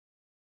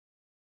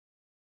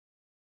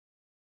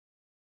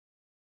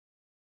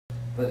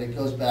but it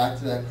goes back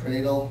to that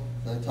cradle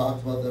that I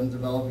talked about them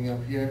developing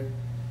up here.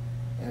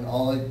 And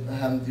all I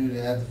have them do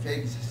to add the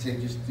fake is I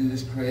say just do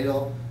this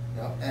cradle,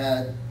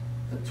 add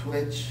a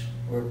twitch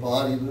or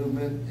body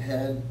movement,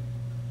 head,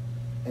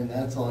 and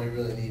that's all you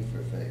really need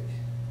for a fake.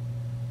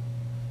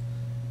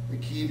 The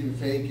key to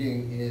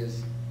faking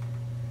is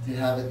to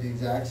have it the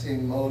exact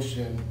same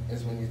motion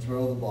as when you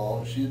throw the ball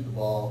or shoot the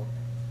ball.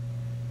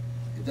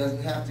 It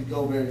doesn't have to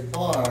go very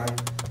far,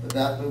 but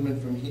that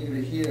movement from here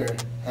to here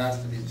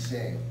has to be the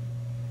same.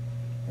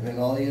 And then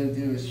all you gotta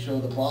do is show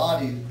the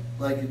body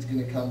like it's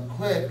gonna come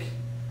quick,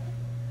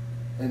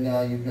 and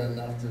now you've got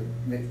enough to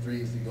make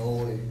threes the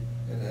goalie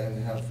and then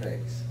have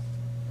fakes.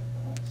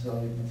 So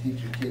you can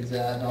teach your kids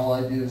that, and all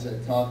I do is I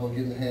talk about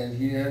getting the hand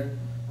here,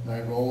 and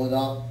I roll it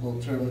up, a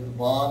little turn at the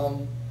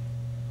bottom,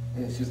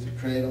 and it's just a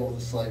cradle with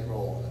a slight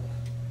roll in it.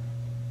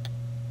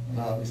 And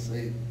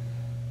obviously,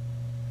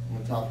 I'm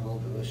going to talk a little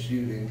bit about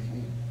shooting.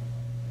 You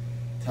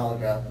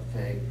telegraph the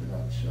fake, but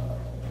not the shot,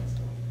 all that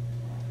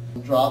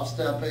stuff. Drop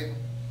stepping,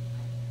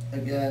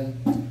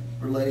 again,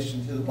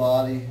 relation to the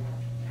body.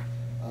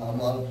 A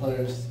lot of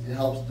players, it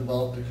helps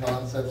develop the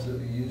concepts that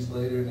we use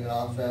later in the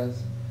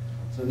offense.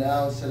 So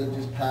now instead of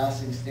just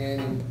passing,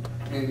 standing,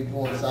 maybe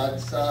going side to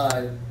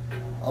side,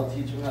 I'll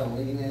teach them how to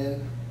lean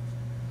in,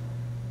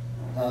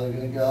 how they're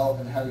going to go,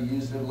 and how to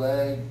use their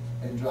leg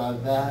and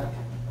drive back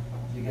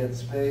to get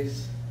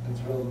space and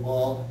throw the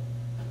ball.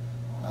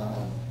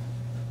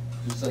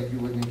 Just like you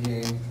would in a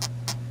game,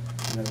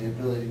 the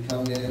ability to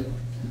come in,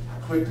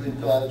 quickly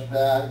dodge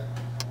back.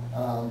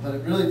 But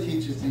it really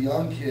teaches the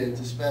young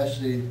kids,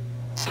 especially,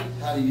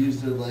 how to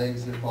use their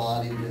legs, their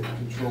body to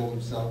control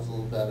themselves a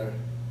little better.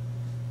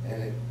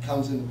 And it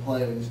comes into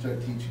play when you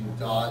start teaching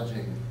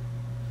dodging.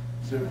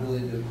 So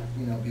really to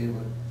be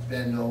able to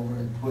bend over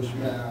and push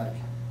back.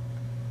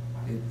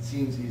 It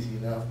seems easy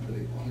enough, but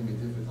it can be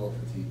difficult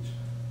to teach.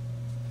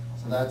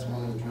 So that's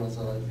one of the drills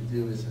I like to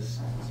do is just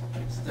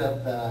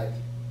step back,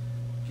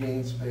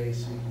 gain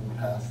space so you can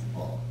pass the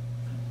ball.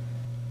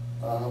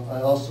 I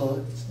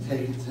also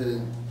take it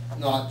to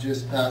not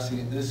just passing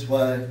it this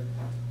way.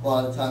 A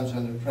lot of times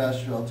under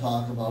pressure I'll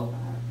talk about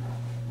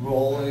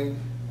rolling,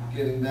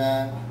 getting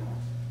back,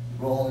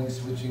 rolling,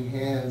 switching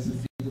hands to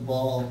feed the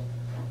ball.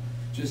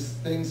 Just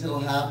things that will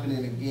happen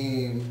in a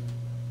game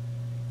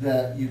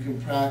that you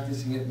can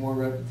practice and get more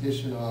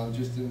repetition on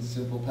just in a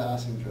simple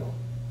passing drill.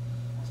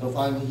 So if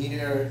I'm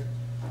here,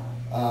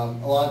 a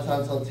lot of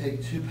times I'll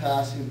take two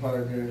passing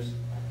partners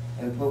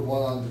and put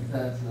one on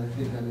defense, and I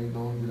think I may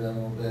go into that a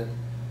little bit,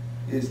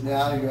 is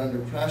now you're under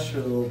pressure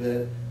a little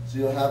bit, so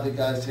you'll have the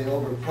guy say,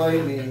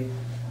 overplay me,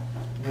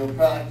 you'll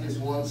practice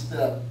one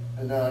step,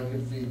 and now I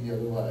can feed the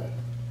other way.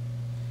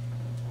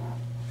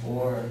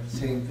 Or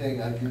same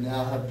thing, I can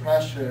now have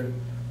pressure,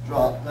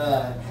 drop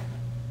back,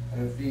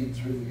 and feed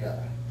through the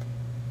guy.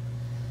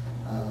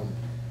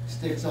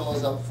 Stick's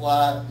always up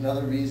flat.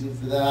 Another reason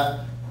for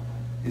that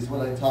is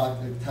what I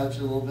touch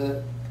a little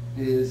bit,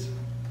 is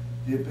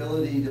the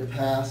ability to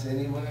pass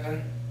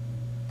anywhere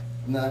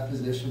from that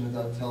position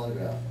without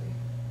telegraphing.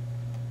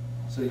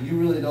 So you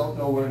really don't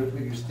know where to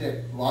put your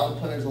stick. A lot of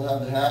players will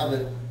have the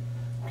habit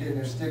of getting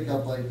their stick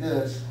up like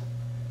this,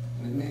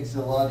 and it makes it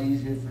a lot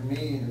easier for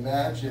me to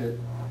match it,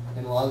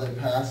 and a lot of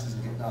their passes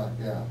get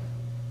knocked down.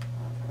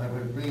 If I were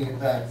to bring it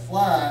back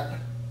flat,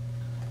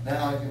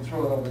 now I can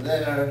throw it over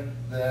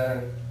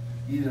there,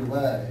 either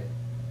way,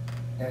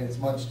 and it's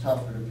much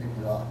tougher to pick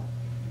it off.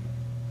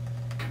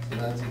 So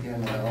that's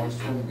again what I always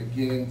from the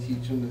beginning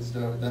teach them to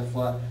start with that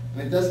flat.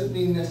 And it doesn't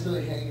mean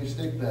necessarily hang your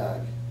stick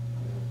back,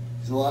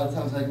 because a lot of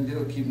times I can do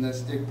it keeping that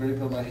stick right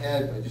above my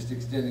head by just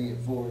extending it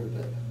forward a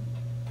bit.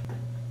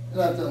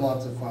 And I've done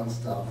lots of fun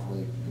stuff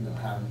like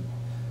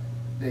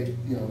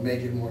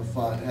make it more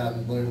fun, have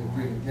them learn to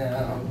bring it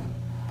down,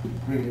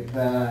 bring it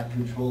back,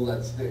 control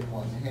that stick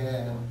one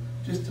hand,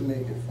 just to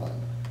make it fun.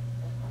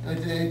 And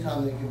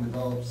anytime they can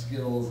develop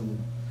skills and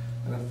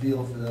a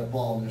feel for that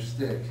ball and their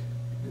stick,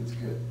 it's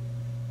good.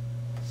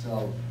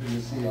 So you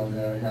see on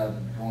there I have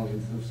them going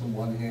into some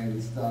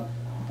one-handed stuff,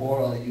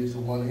 or I'll use the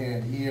one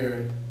hand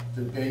here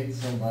to bait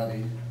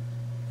somebody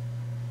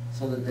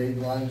so that they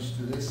lunge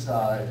to this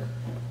side.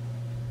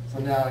 So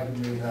now I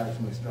can move back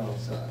to my strong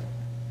side.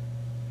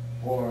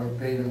 Or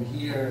bait them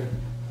here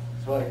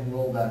so I can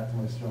roll back to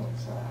my strong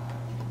side.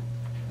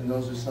 And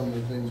those are some of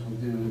the things we'll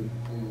do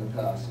in the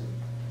passing.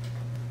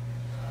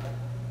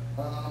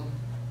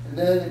 And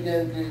then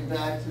again, getting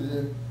back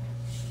to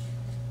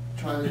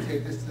trying to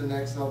take this to the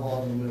next level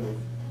on the move.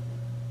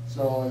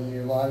 So in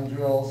your line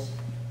drills,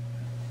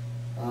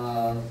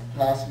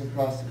 passing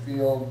across the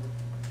field,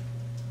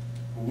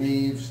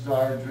 weave,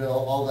 star drill,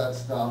 all that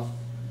stuff,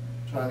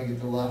 trying to get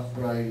the left,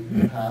 right,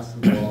 pass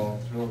the ball,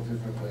 throw it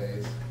different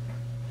ways,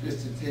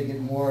 just to take it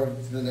more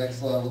to the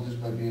next level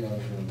just by being on the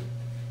move.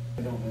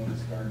 I don't know the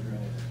star drill.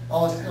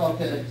 Oh,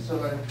 okay.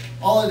 So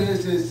all it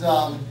is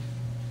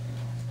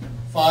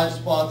 5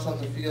 spots on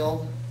the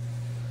field,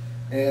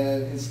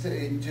 and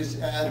it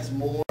just adds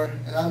more.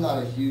 And I'm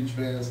not a huge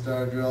fan of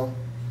star drill.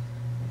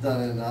 I've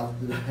done it enough,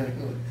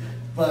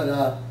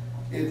 but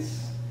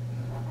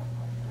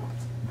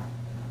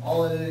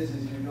all it is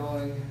you're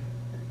going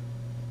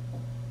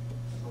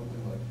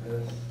something like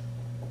this.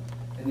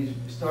 And you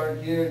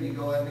start here and you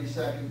go every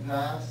second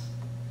pass,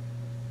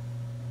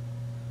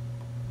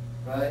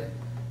 right?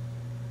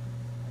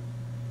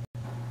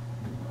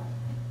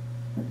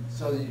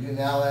 So that you can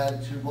now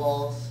add 2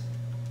 balls.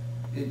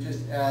 It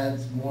just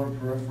adds more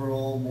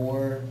peripheral,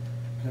 more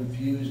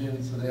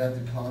confusion, so they have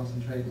to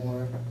concentrate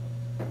more.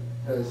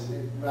 Because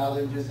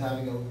rather than just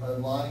having a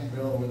line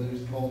drill where they're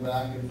just going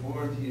back and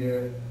forth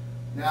here,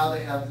 now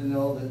they have to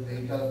know that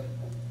they got to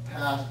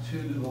pass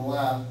 2 to the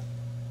left,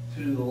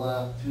 2 to the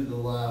left, 2 to the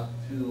left,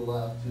 2 to the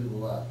left, 2 to the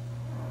left.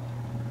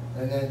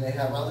 And then they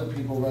have other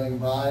people running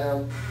by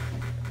them,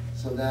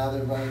 so now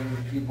they're running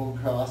with people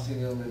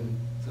crossing them, and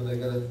so they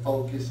got to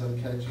focus on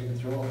catching and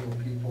throwing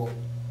with people.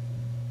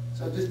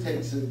 So it just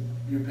takes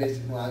your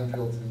basic line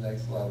drill to the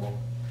next level.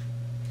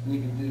 And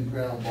you can do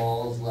ground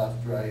balls,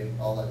 left, right,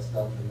 all that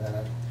stuff in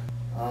that.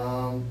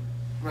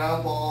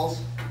 Ground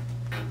balls,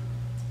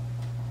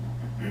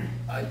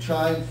 I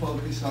try and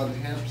focus on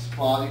hips,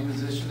 body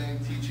positioning,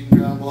 teaching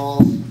ground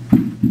balls.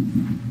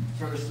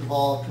 First of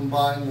all,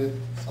 combined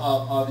with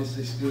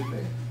obviously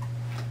scooping.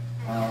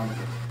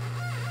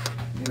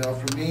 You know,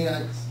 for me,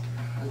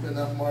 I've got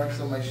enough marks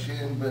on my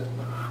shin, but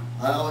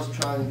I always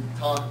try and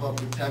talk about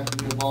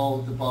protecting the ball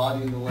with the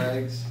body and the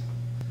legs.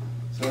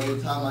 So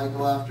every time I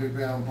go after a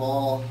ground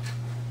ball,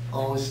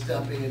 always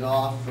stepping it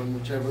off from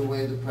whichever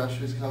way the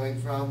pressure is coming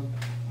from.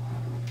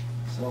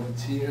 So if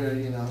it's here,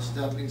 you know,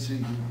 stepping so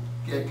you can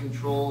get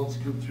control and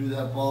scoop through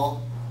that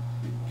ball.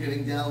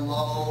 Getting down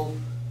low,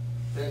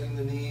 bending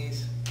the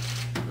knees.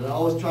 But I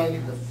always try and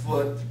get the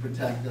foot to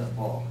protect that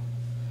ball.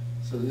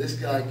 So this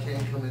guy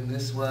can't come in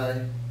this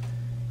way.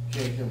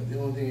 Can't come. The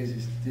only thing is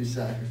you do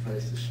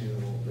sacrifice the shin a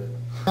little bit.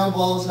 Ground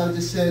balls, I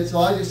just said, so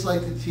I just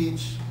like to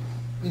teach,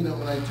 you know,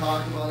 when I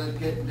talk about it,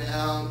 getting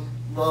down,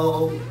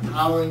 low,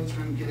 powering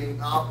through, getting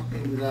up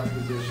into that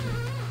position.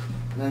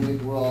 And I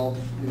think we're all,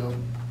 you know,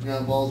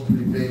 ground balls are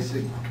pretty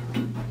basic.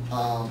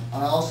 I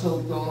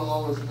also don't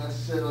always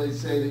necessarily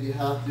say that you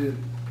have to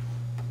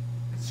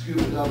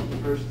scoop it up the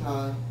first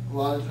time. A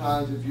lot of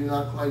times, if you're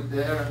not quite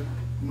there,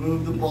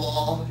 move the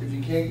ball. If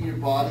you can't get your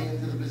body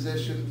into the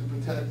position to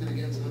protect it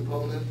against an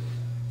opponent,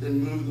 then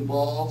move the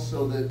ball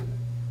so that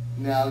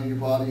now your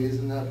body is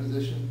in that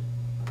position.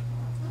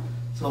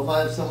 So if I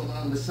have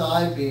someone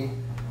beside me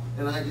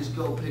and I just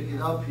go pick it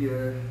up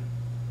here,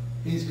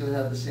 he's going to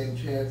have the same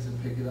chance to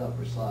pick it up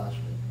or slash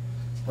me.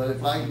 But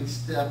if I can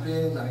step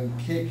in, I can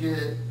kick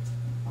it,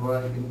 or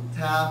I can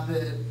tap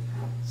it,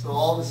 so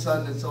all of a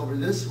sudden it's over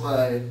this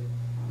way,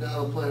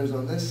 now the player's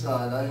on this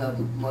side, I have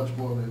much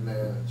more of an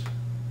advantage.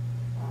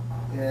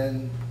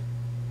 And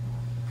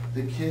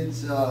the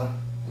kids have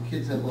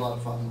a lot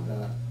of fun with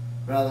that.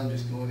 Rather than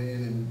just going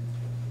in and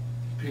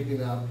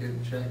picking up,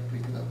 getting checked,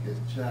 picking up,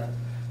 getting checked,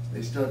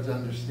 they start to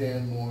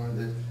understand more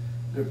that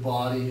their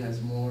body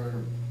has more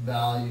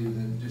value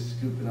than just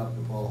scooping up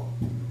the ball.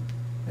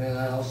 And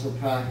I also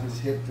practice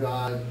hip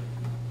drive.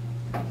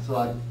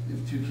 So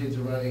if 2 kids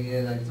are running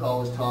in, I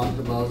always talk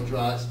about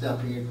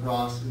stepping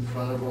across in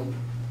front of them.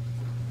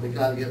 They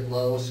got to get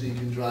low so you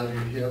can drive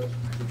your hip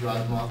to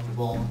drive them off the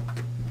ball.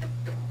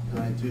 And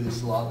I do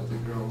this a lot with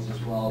the girls as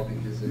well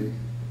because they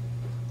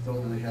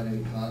don't really have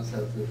any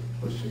concept of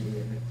pushing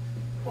their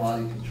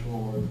body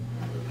control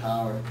or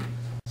power.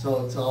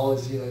 So it's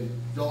always, you know,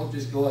 don't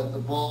just go at the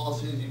ball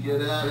as soon as you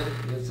get at it.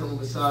 You have someone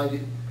beside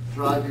you,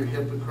 drive your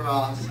hip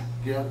across,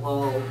 get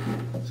low,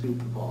 scoop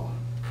the ball.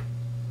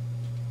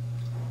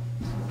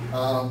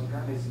 Got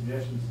any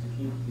suggestions to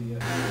keep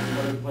the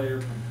other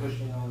player from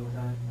pushing all the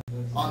time?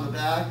 On the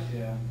back?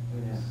 Yeah,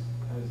 I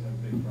just have a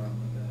big problem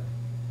with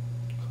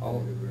that.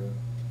 Call it real.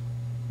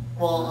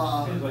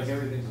 Well, seems like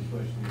everything's a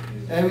push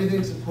these days.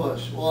 Everything's a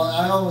push. Well,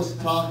 I always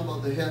talk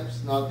about the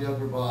hips, not the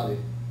upper body.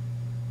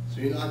 So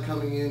you're not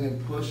coming in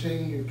and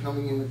pushing, you're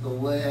coming in with the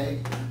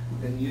leg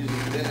and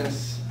using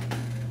this.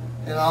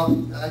 And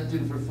I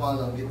do for fun,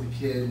 I'll get the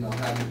kid and I'll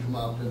have him come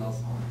up and I'll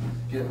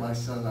get my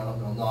son out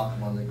and I'll knock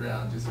him on the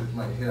ground just with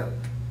my hip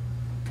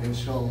and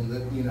show him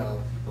that, you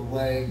know, the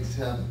legs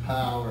have the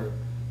power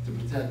to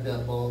protect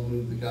that ball and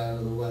move the guy out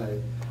of the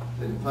way.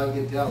 But if I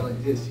get down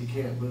like this, he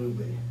can't move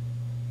me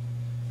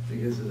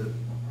because of the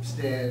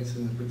stance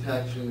and the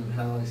protection and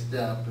how I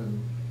step.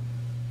 And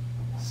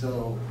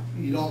so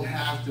you don't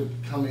have to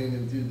come in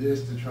and do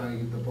this to try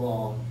and get the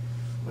ball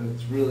when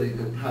it's really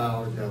the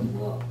power down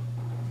below.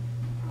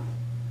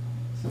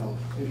 So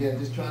again,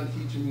 just trying to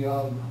teach them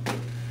young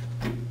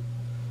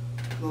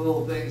the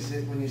little things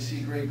that when you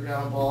see great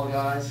ground ball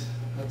guys,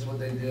 that's what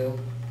they do.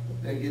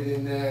 They get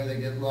in there, they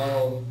get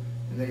low,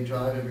 and they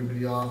drive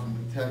everybody off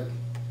and protect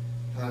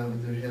kind of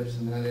with their hips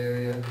in that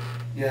area.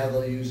 Yeah,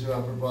 they'll use their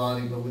upper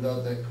body, but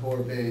without that core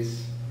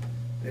base,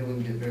 they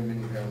wouldn't get very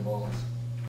many ground balls.